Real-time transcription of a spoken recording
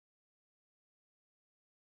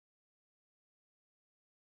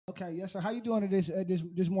Okay, yes, sir. How you doing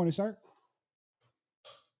this morning, sir?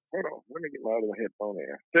 Hold on. Let me get my other headphone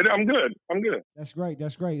in. I'm good. I'm good. That's great.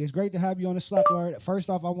 That's great. It's great to have you on the slap alert. First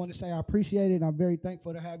off, I want to say I appreciate it, and I'm very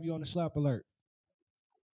thankful to have you on the slap alert.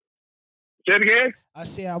 Say it again. I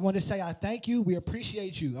said I want to say I thank you. We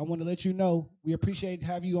appreciate you. I want to let you know we appreciate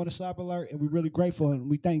having you on the slap alert, and we're really grateful, and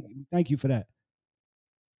we thank you for that.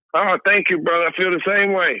 Oh, thank you, brother. I feel the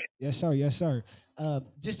same way. Yes, sir. Yes, sir.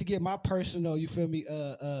 Just to get my personal, you feel me?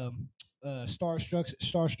 Starstruck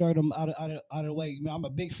out of the way. You know, I'm a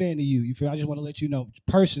big fan of you. You feel? I just want to let you know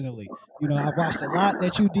personally. You know, I watched a lot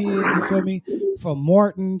that you did. You feel me? From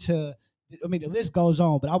Morton to, I mean, the list goes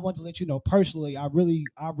on. But I want to let you know personally, I really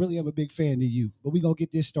am a big fan of you. But we gonna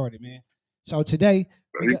get this started, man. So today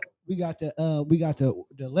we got the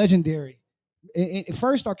legendary. And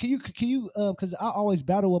first off, can you because I always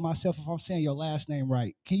battle with myself if I'm saying your last name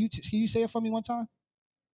right. Can you say it for me one time?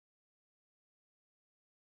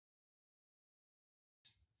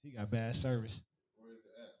 He got bad service.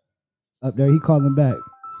 Up there, he calling back.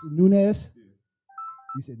 Nunez.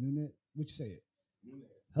 You said Nunez. What you say? It.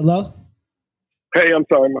 Hello. Hey, I'm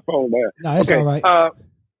sorry, my phone bad. No, it's all Okay.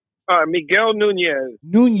 right. Miguel Nunez.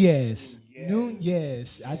 Nunez.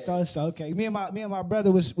 Nunez. I thought so. Okay. Me and my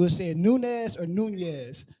brother was saying Nunez or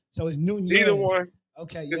Nunez. So it's Either Nunez. one.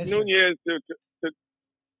 Okay. It's Yes, sir.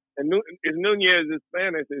 Nunez it's Nunez in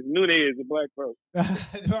Spanish. It's Nunez the black folk.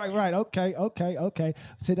 Right. Okay.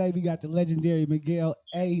 Today we got the legendary Miguel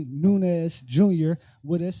A. Nunez Jr.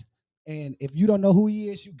 with us. And if you don't know who he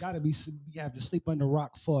is, you have to sleep under a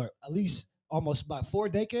rock for at least almost about 4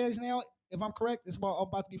 decades now. If I'm correct, it's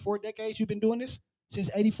about to be 4 decades you've been doing this since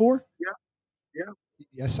 '84. Yeah, yeah.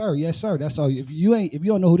 Yes, sir. Yes, sir. That's all. If you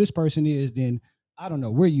don't know who this person is, then I don't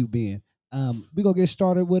know where you been. We gonna get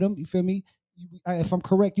started with him. You feel me? If I'm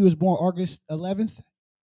correct, you was born August 11th.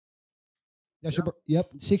 That's your Yeah.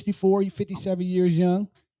 yep, 64. You 57 years young.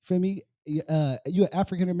 Feel me? You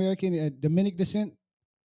African American, Dominican descent.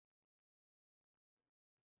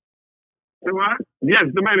 Do I?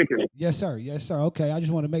 Yes, Dominican. Yes, sir. Yes, sir. Okay, I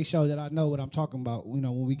just want to make sure that I know what I'm talking about. You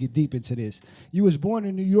know, when we get deep into this, you was born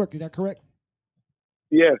in New York. Is that correct?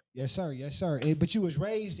 Yes. Yes, sir. Yes, sir. But you was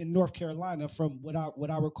raised in North Carolina, from what I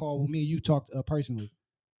recall when me and you talked personally.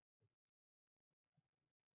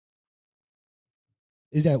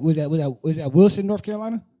 Was that Wilson, North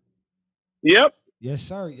Carolina? Yep. Yes,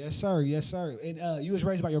 sir. Yes, sir. Yes, sir. And you was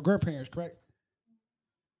raised by your grandparents, correct?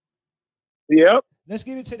 Yep. Let's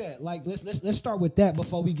get into that. Like let's start with that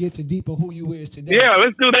before we get to deeper who you is today. Yeah,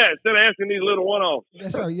 let's do that. Instead of asking these little one offs.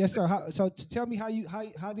 Yes, sir. Yes, sir. Tell me how did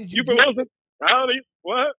you You from get Wilson? Howdy.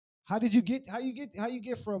 What? how you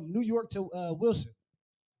get from New York to Wilson?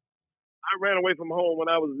 I ran away from home when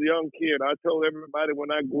I was a young kid. I told everybody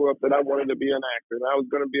when I grew up that I wanted to be an actor, and I was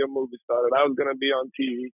going to be a movie star, that I was going to be on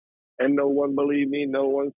TV. And no one believed me. No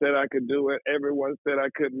one said I could do it. Everyone said I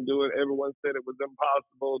couldn't do it. Everyone said it was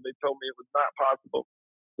impossible. They told me it was not possible.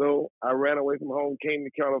 So I ran away from home, came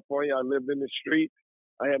to California. I lived in the streets.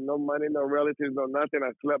 I had no money, no relatives, no nothing.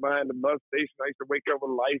 I slept behind the bus station. I used to wake up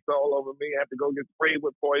with lice all over me. I had to go get sprayed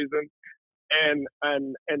with poison, and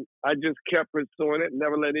I just kept pursuing it.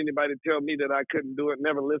 Never let anybody tell me that I couldn't do it.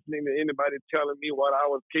 Never listening to anybody telling me what I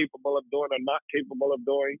was capable of doing or not capable of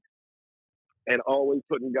doing, and always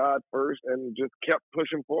putting God first, and just kept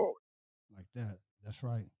pushing forward. Like that. That's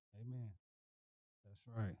right. Amen. That's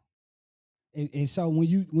right. And so when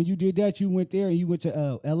you did that, you went there and you went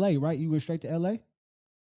to L.A. Right? You went straight to L.A.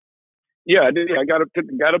 Yeah, I did. I got a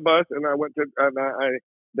bus, and I went to I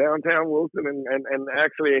downtown Wilson, and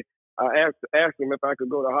actually I asked them if I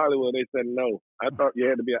could go to Hollywood. They said no. I thought you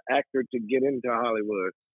had to be an actor to get into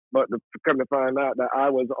Hollywood, but come to find out that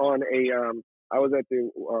I was at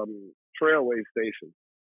the Trailway station,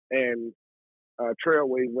 and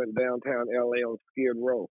Trailways went downtown L.A. on Skid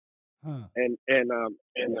Row, Huh. and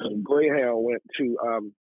Greyhound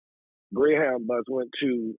bus went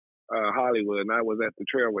to Hollywood, and I was at the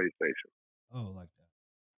Trailway station. Oh, like that.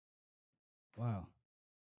 Wow.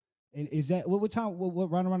 And is that what time?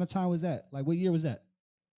 What round around the time was that? Like what year was that?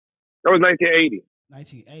 That was 1980.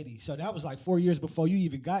 1980. So that was like 4 years before you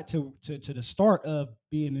even got to the start of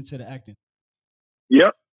being into the acting.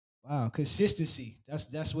 Yep. Wow, consistency.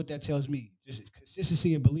 That's what that tells me. Just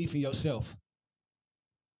consistency and belief in yourself.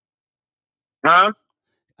 Huh?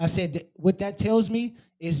 I said that what that tells me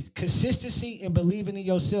is consistency and believing in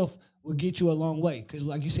yourself will get you a long way. Because,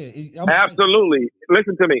 like you said, Absolutely.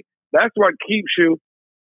 Listen to me. That's what keeps you.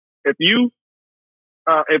 If you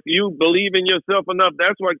believe in yourself enough,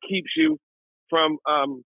 that's what keeps you from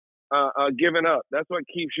giving up. That's what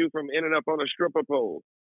keeps you from ending up on a stripper pole.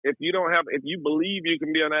 If you believe you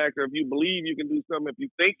can be an actor, if you believe you can do something, if you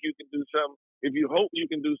think you can do something, if you hope you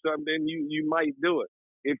can do something, then you might do it.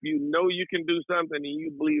 If you know you can do something and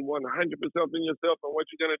you believe 100% in yourself and what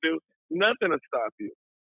you're gonna do, nothing will stop you.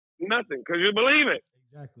 Nothing, because you believe it.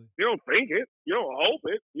 Exactly. You don't think it. You don't hope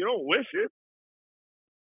it. You don't wish it.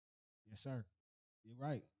 Yes, sir. You're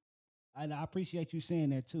right. And I appreciate you saying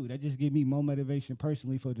that too. That just gives me more motivation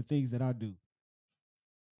personally for the things that I do.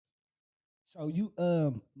 So you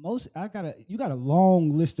most I got a you got a long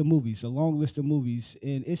list of movies,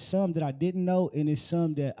 and it's some that I didn't know, and it's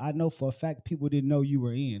some that I know for a fact people didn't know you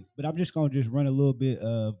were in. But I'm just gonna just run a little bit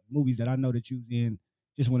of movies that I know that you was in.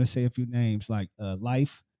 Just want to say a few names like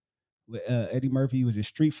Life with Eddie Murphy. He was a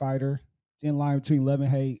Street Fighter. Thin Line Between Love and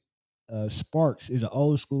Hate. Sparks is an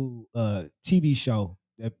old school TV show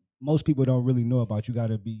that most people don't really know about. You got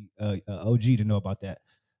to be OG to know about that.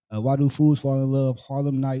 Why Do Fools Fall in Love?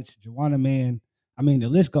 Harlem Nights. Joanna Man. I mean, the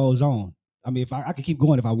list goes on. I mean, if I could keep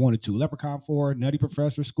going if I wanted to. Leprechaun 4, Nutty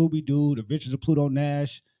Professor, Scooby Doo, The Adventures of Pluto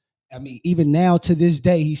Nash. I mean, even now to this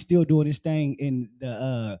day, he's still doing his thing in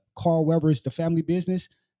the Carl Weber's The Family Business.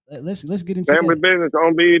 Let's get into Family that. business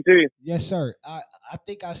on BET. Yes, sir. I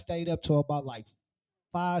think I stayed up till about like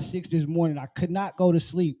 5, 6 this morning. I could not go to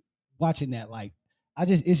sleep watching that. Like I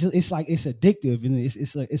just it's like it's addictive and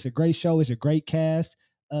it's a great show. It's a great cast.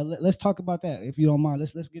 Let's talk about that if you don't mind.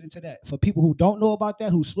 Let's get into that. For people who don't know about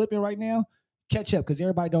that, who's slipping right now, catch up because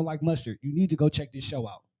everybody don't like mustard. You need to go check this show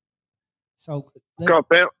out. So let Called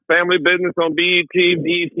Family Business on BET,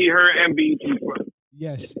 BET Her, and BET Front.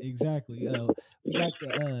 yes, exactly. We got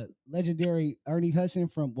the legendary Ernie Hudson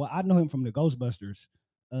from well, I know him from the Ghostbusters.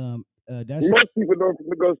 That's Most people know from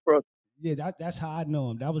the Ghostbusters. yeah, that's how I know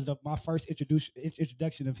him. That was my first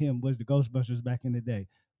introduction of him was the Ghostbusters back in the day.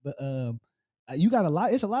 But you got a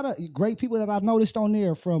lot. It's a lot of great people that I've noticed on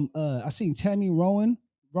there. From I seen Tammy Roman.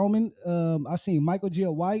 I seen Michael G.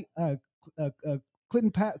 White.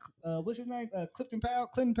 Clinton Powell. What's his name?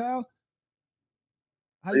 Clinton Powell.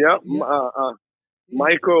 How you? Yep. Yeah, yeah.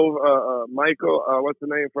 Michael, what's the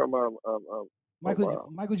name from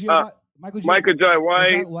Michael G. uh, White. Michael G. Michael J.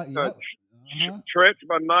 White, White. uh, Yep. Uh huh. Trench,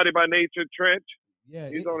 by Naughty by Nature, Trench. Yeah.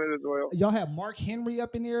 He's on it as well. Y'all have Mark Henry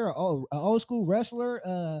up in there. Oh, an old school wrestler.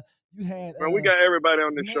 You had Man, we got everybody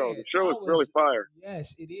on this show. man. The show I is really was fire.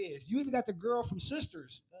 yes, it is. You even got the girl from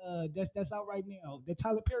Sisters. That's out right now. The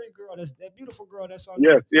Tyler Perry girl. That's that beautiful girl that's on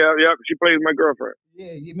Yes, there. yeah, yeah. She plays my girlfriend.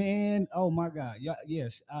 Man. Oh my God. Yeah.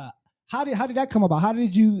 Yes. How did that come about? How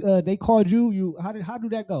did you? They called you. How did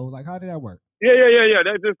that go? Like how did that work? Yeah.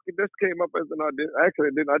 That just came up as an audition.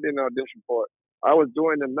 Actually, I didn't audition for it. I was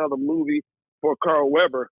doing another movie for Carl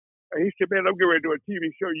Weber, and he said, "Man, I'm getting ready to do a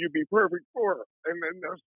TV show. You'd be perfect for it." And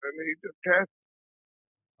he just cast.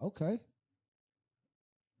 Okay.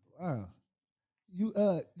 Wow.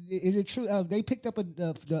 Is it true? They picked up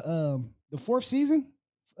the fourth season,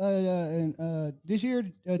 and this year.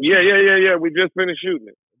 Yeah. We just finished shooting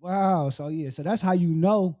it. Wow. So yeah. So that's how you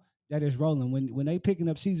know that it's rolling when they picking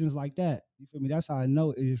up seasons like that. You feel me? That's how I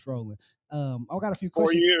know it is rolling. I got a few Four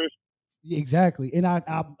questions. years. Yeah, exactly, and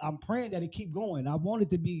I'm praying that it keep going. I want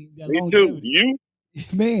it to be that Me too. longevity, You?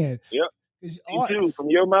 man. Yep. Because Me all too. From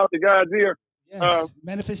your mouth to God's ear. yes,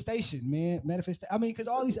 manifestation, man, I mean, because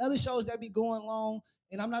all these other shows that be going long,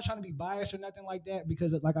 and I'm not trying to be biased or nothing like that.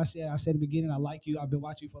 Because, like I said in the beginning, I like you. I've been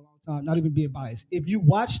watching you for a long time. Not even being biased. If you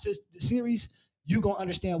watch the series, you gonna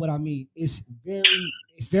understand what I mean. It's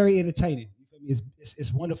very entertaining. You feel me?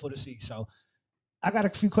 It's wonderful to see. So, I got a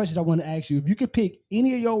few questions I want to ask you. If you could pick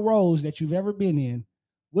any of your roles that you've ever been in,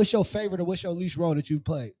 what's your favorite or what's your least role that you've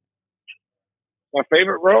played? My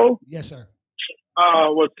favorite role Yes, sir.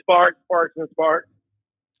 was Sparks and Spark.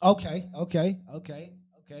 Okay. That's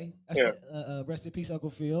Yeah. the rest in peace,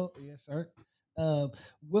 Uncle Phil. Yes, sir.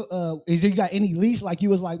 Is there you got any least like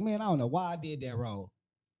you was like, man, I don't know why I did that role.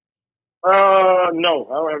 No,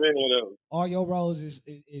 I don't have any of those. All your roles you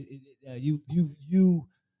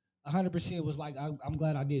 100% was like, I'm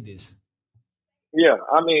glad I did this. Yeah,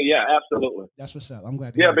 I mean, yeah, absolutely. That's what's up. I'm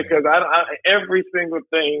glad to Yeah, hear that. because every single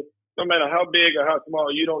thing, no matter how big or how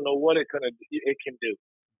small, you don't know what it can do.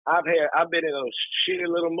 I've been in a shitty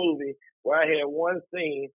little movie where I had one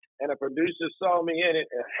scene and a producer saw me in it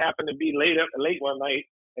and happened to be late one night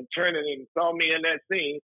and turned it and saw me in that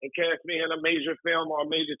scene and cast me in a major film or a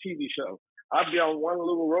major TV show. I'd be on one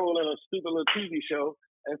little role in a stupid little TV show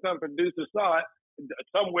and some producer saw it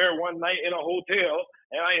somewhere one night in a hotel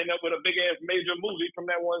and I end up with a big ass major movie from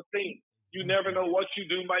that one scene. You never know what you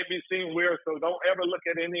do might be seen where, so don't ever look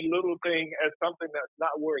at any little thing as something that's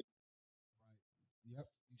not worth. Right. Yep.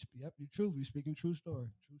 Yep. You're true. You're speaking true story.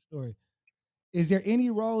 True story. Is there any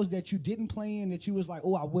roles that you didn't play in that you was like,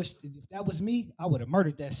 oh, I wish if that was me, I would have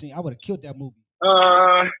murdered that scene. I would have killed that movie.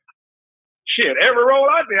 Uh, shit. Every role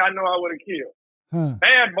out there, I know I would have killed. Huh?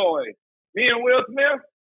 Bad Boys. Me and Will Smith.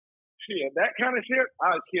 Shit, that kind of shit,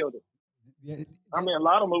 I killed it. Yeah. I mean, a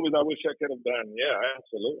lot of movies I wish I could have done. Yeah,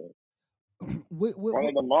 absolutely. One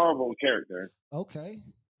of the Marvel characters. Okay.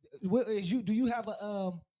 What is you? Do you have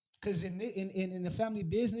a Because in the family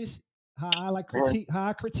business, how I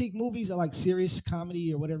critique movies are like serious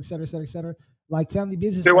comedy or whatever, et cetera, et cetera, et cetera. Like family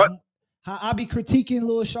business, See like what? how I be critiquing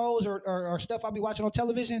little shows or stuff I be watching on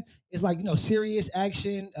television is like serious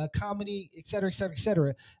action, comedy, et cetera, et cetera, et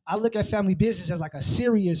cetera. I look at family business as like a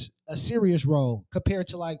serious role compared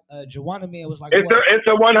to like Joanna Man was like what? It's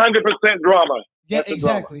a 100% drama. Yeah, That's a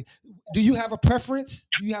drama. exactly. Do you have a preference?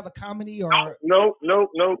 Do you have a comedy or No.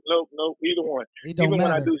 Either one. it don't Even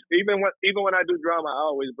matter? even when I do drama, I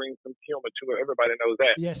always bring some humor to it. Everybody knows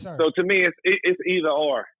that. Yes, sir. So to me, it's either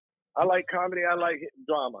or. I like comedy. I like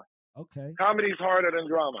drama. Okay. Comedy's harder than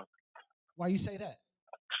drama Why you say that?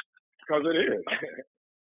 because it is.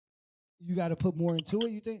 You got to put more into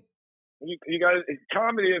it. You think? you got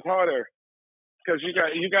comedy is harder because you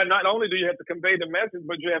got not only do you have to convey the message,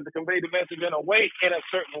 but you have to convey the message in a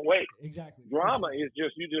certain way. Exactly. Drama is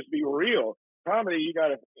just you just be real. Comedy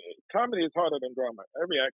comedy is harder than drama.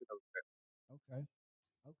 Every actor knows that. Okay.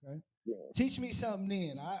 Okay. Yeah. Teach me something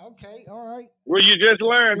then. Okay. All right. Well, you just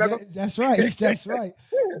learned. That's right. That's right.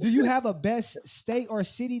 Do you have a best state or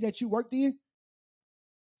city that you worked in?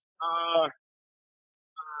 I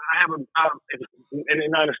have in the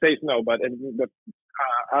United States, no, but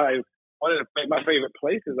one of my favorite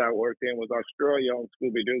places I worked in was Australia on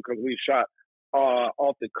Scooby Doo because we shot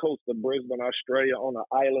off the coast of Brisbane, Australia, on an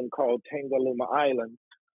island called Tangalooma Island,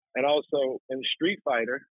 and also in Street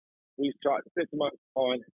Fighter, we shot 6 months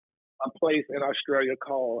on a place in Australia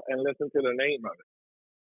called, and listen to the name of it,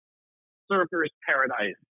 Surfers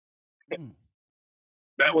Paradise. Mm.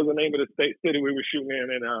 That was the name of the city we were shooting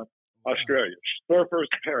in Australia. Surfers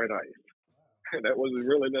Paradise. That was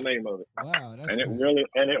really the name of it. Wow, that's and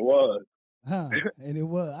it was. Huh? And it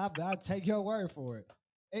was. I'll take your word for it.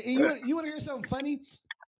 And you want to hear something funny?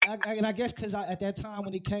 And I guess because at that time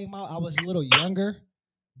when it came out, I was a little younger.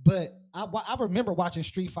 But I remember watching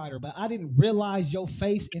Street Fighter, but I didn't realize your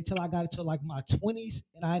face until I got into like my 20s,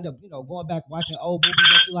 and I ended up going back watching old movies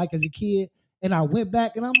that you like as a kid. And I went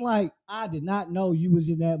back and I'm like, I did not know you was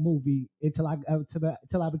in that movie until I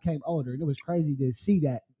became older, and it was crazy to see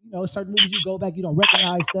that. Certain movies you go back, you don't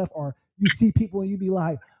recognize stuff, or you see people and you be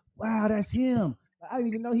like, wow, that's him. I didn't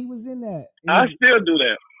even know he was in that. I still do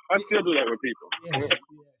that. I still do that with people. Yes.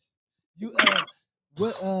 You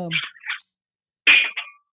what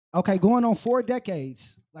Okay, going on 4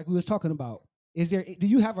 decades, like we was talking about. Do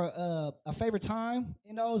you have a favorite time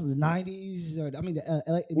in those, the 90s, or I mean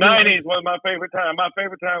the 90s was my favorite time. My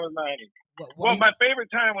favorite time was 90s. Well, my favorite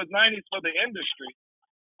time was 90s for the industry.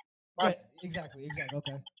 Yeah, exactly.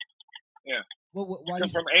 Okay. Yeah. Why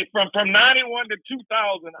from 91 to 2000,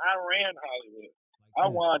 I ran Hollywood. I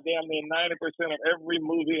won damn near 90% of every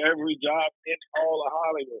movie, every job in all of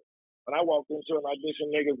Hollywood. When I walked into an audition,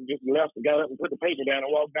 niggas just left, got up and put the paper down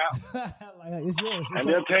and walked out. Like, it's yours. And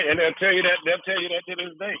they'll tell you that to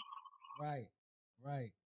this day.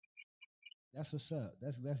 Right. That's what's up.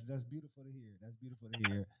 That's beautiful to hear. That's beautiful to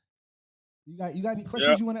hear. You got any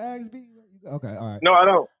questions you want to ask, B? Okay, all right. No, I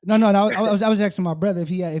don't. No. I was asking my brother if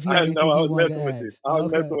he had anything he wanted to ask. I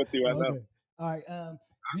was messing with you. I know. All right.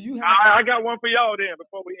 Do you have? I got one for y'all then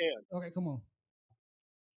before we end. Okay, come on.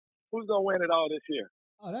 Who's gonna win it all this year?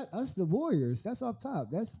 Oh, that's the Warriors. That's off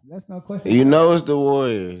top. That's no question. You know it's the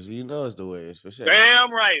Warriors. For sure.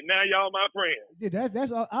 Damn right. Now y'all my friends. Yeah,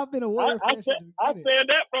 that's all. I've been a Warrior fan since the I said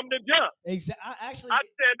that from the jump. Exactly. I said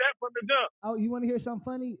that from the jump. Oh, you want to hear something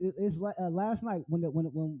funny? It's like last night when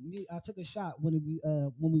I took a shot when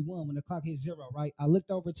we won, when the clock hit 0. Right, I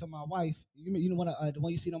looked over to my wife. You know the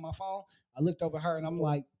one you seen on my phone. I looked over her and I'm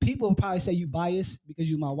like, people will probably say you biased because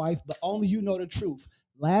you're my wife, but only you know the truth.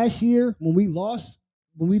 Last year when we lost.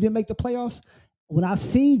 When we didn't make the playoffs, when I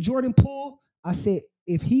seen Jordan Poole, I said,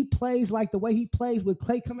 if he plays like the way he plays with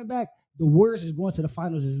Clay coming back, the Warriors is going to the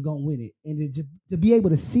finals, is going to win it. And to be able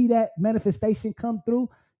to see that manifestation come through,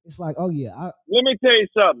 it's like, oh, yeah. Let me tell you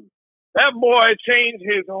something. That boy changed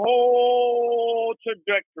his whole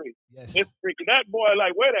trajectory. Yes. It's freaking that boy,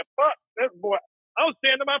 like, where the fuck? This boy, I was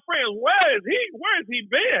saying to my friends, where is he? Where has he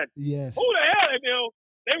been? Yes. Who the hell?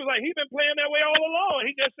 They was like, he's been playing that way all along.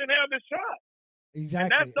 He just didn't have the shot. Exactly.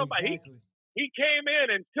 And that's somebody. Exactly. He came in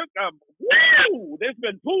and took there's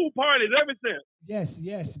been pool parties ever since. Yes,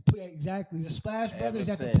 exactly. The Splash Brothers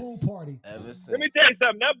at the pool party. Ever since. Let me tell you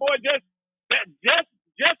something. That boy just That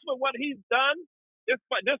just for what he's done, this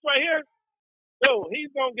right here, so he's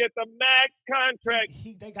gonna get the max contract.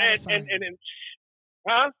 They gotta sign him.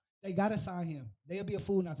 Huh? They gotta sign him. They'll be a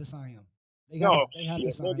fool not to sign him. They No, have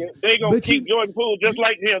to sign him. they gonna keep Jordan Poole just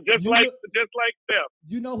like him, just like Steph.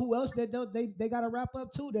 You know who else that they gotta wrap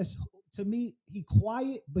up too? That's, to me, he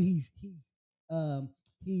quiet, but he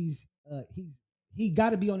got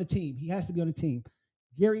to be on the team. He has to be on the team.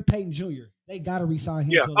 Gary Payton Jr. They got to re-sign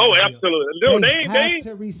him. Yeah. To a long deal. Absolutely. Dude, they have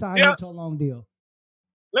to re-sign him to a long deal.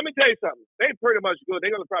 Let me tell you something. They pretty much good.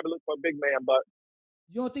 They're gonna probably look for a big man, but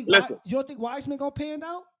you don't think Wiseman gonna pan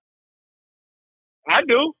out? I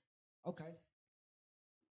do. Okay.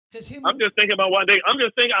 I'm just thinking about what I'm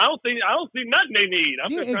just thinking. I don't see nothing they need.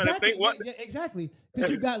 I'm just trying to think what. Yeah, exactly.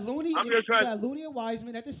 Because you got Looney. Got Looney and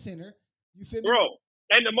Wiseman at the center. You feel me? Bro,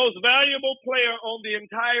 and the most valuable player on the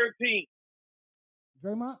entire team,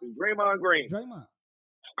 Draymond Green.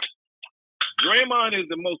 Draymond is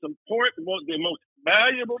the most important, the most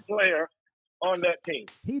valuable player on that team.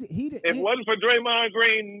 If it wasn't for Draymond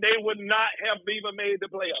Green, they would not have even made the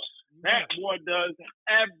playoffs. That boy does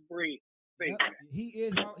everything. Yep.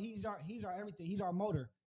 He's our everything. He's our motor.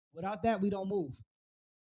 Without that, we don't move.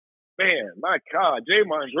 Man, my God,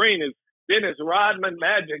 Draymond Green is Dennis Rodman,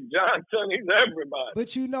 Magic Johnson. He's everybody.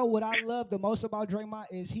 But you know what I love the most about Draymond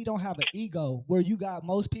is he don't have an ego where you got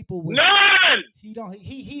most people with none. He don't.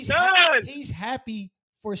 He's none. He's happy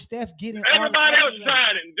for Steph getting everybody else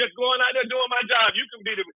shining, just going out there doing my job. You can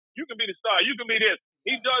be the star. You can be this.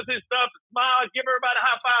 He does his stuff, smiles, give everybody a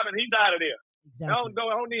high five, and he's out of there. Exactly.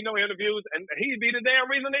 I don't need no interviews, and he'd be the damn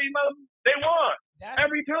reason they won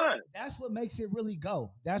every time. That's what makes it really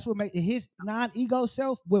go. That's what makes his non-ego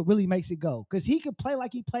self. What really makes it go, because he could play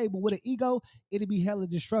like he played, but with an ego, it'd be hella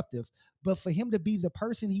disruptive. But for him to be the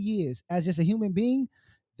person he is as just a human being,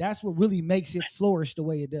 that's what really makes it flourish the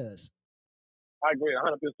way it does. I agree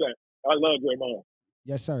 100%. I love Draymond.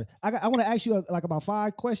 Yes, sir. I want to ask you about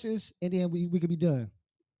 5 questions, and then we could be done.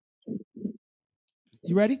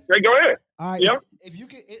 You ready? Okay, go ahead. All right. Yeah. If you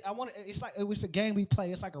could, it's like it's a game we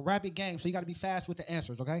play. It's like a rapid game, so you got to be fast with the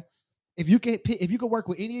answers. Okay. If you could work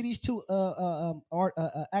with any of these two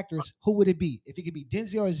actors, who would it be? If it could be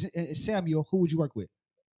Denzel or Samuel, who would you work with?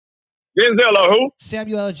 Denzel or who?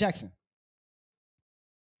 Samuel L. Jackson.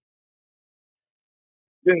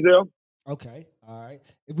 Denzel. Okay. All right.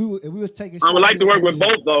 If we was taking, I would like to work with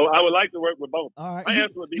both, though. I would like to work with both. All right. My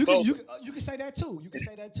answer would be both. You can say that too.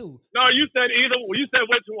 No, you said either. You said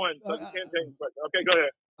which one, so you can't change. Okay, go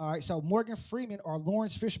ahead. All right. So Morgan Freeman or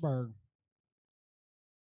Lawrence Fishburne?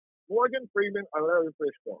 Morgan Freeman or Lawrence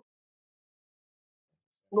Fishburne?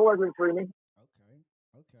 Morgan Freeman.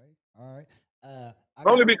 Okay. All right.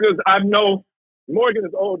 Only because I know Morgan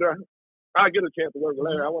is older. I get a chance to work with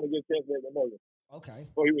Larry. I want to get a chance to work with Morgan. Okay.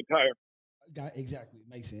 Before he retire. Exactly.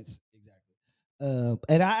 Makes sense. Exactly.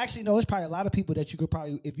 And I actually know it's probably a lot of people that you could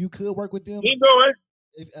probably, if you could work with them. Keep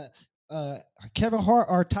going. Kevin Hart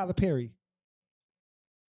or Tyler Perry?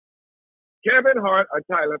 Kevin Hart or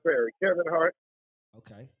Tyler Perry? Kevin Hart.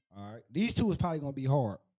 Okay. All right. These two is probably going to be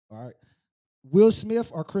hard. All right. Will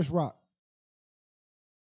Smith or Chris Rock?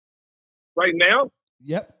 Right now?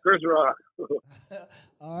 Yep. Chris Rock.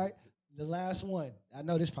 All right. The last one. I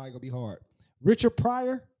know this is probably going to be hard. Richard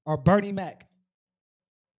Pryor or Bernie Mac?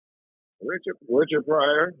 Richard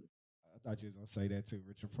Pryor. I thought you was going to say that too,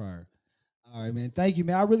 Richard Pryor. All right, man. Thank you,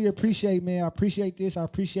 man. I really appreciate, man. I appreciate this. I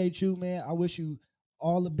appreciate you, man. I wish you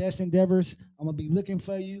all the best endeavors. I'm going to be looking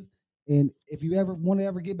for you. And if you ever want to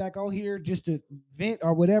ever get back on here just to vent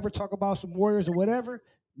or whatever, talk about some Warriors or whatever,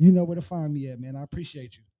 you know where to find me at, man. I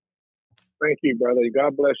appreciate you. Thank you, brother.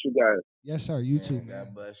 God bless you guys. Yes, sir. You too, man.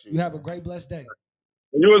 God bless you. You have a great, blessed day.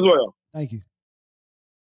 You as well. Thank you.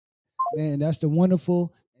 Man, that's the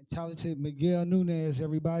wonderful and talented Miguel Nunez,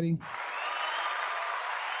 everybody.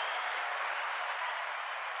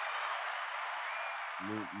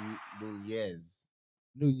 Nunez.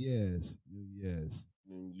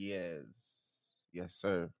 Yes,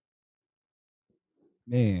 sir.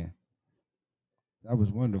 Man, that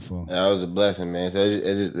was wonderful. That was a blessing, man. So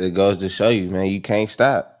it goes to show you, man, you can't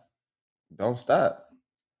stop. Don't stop.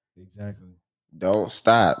 Exactly. Don't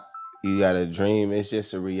stop. You got a dream. It's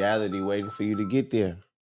just a reality waiting for you to get there.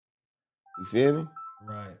 You feel me?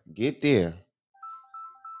 Right. Get there.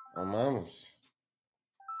 Oh, mamas.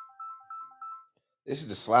 This is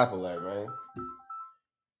the slap alert, man.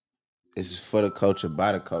 This is for the culture,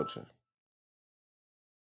 by the culture.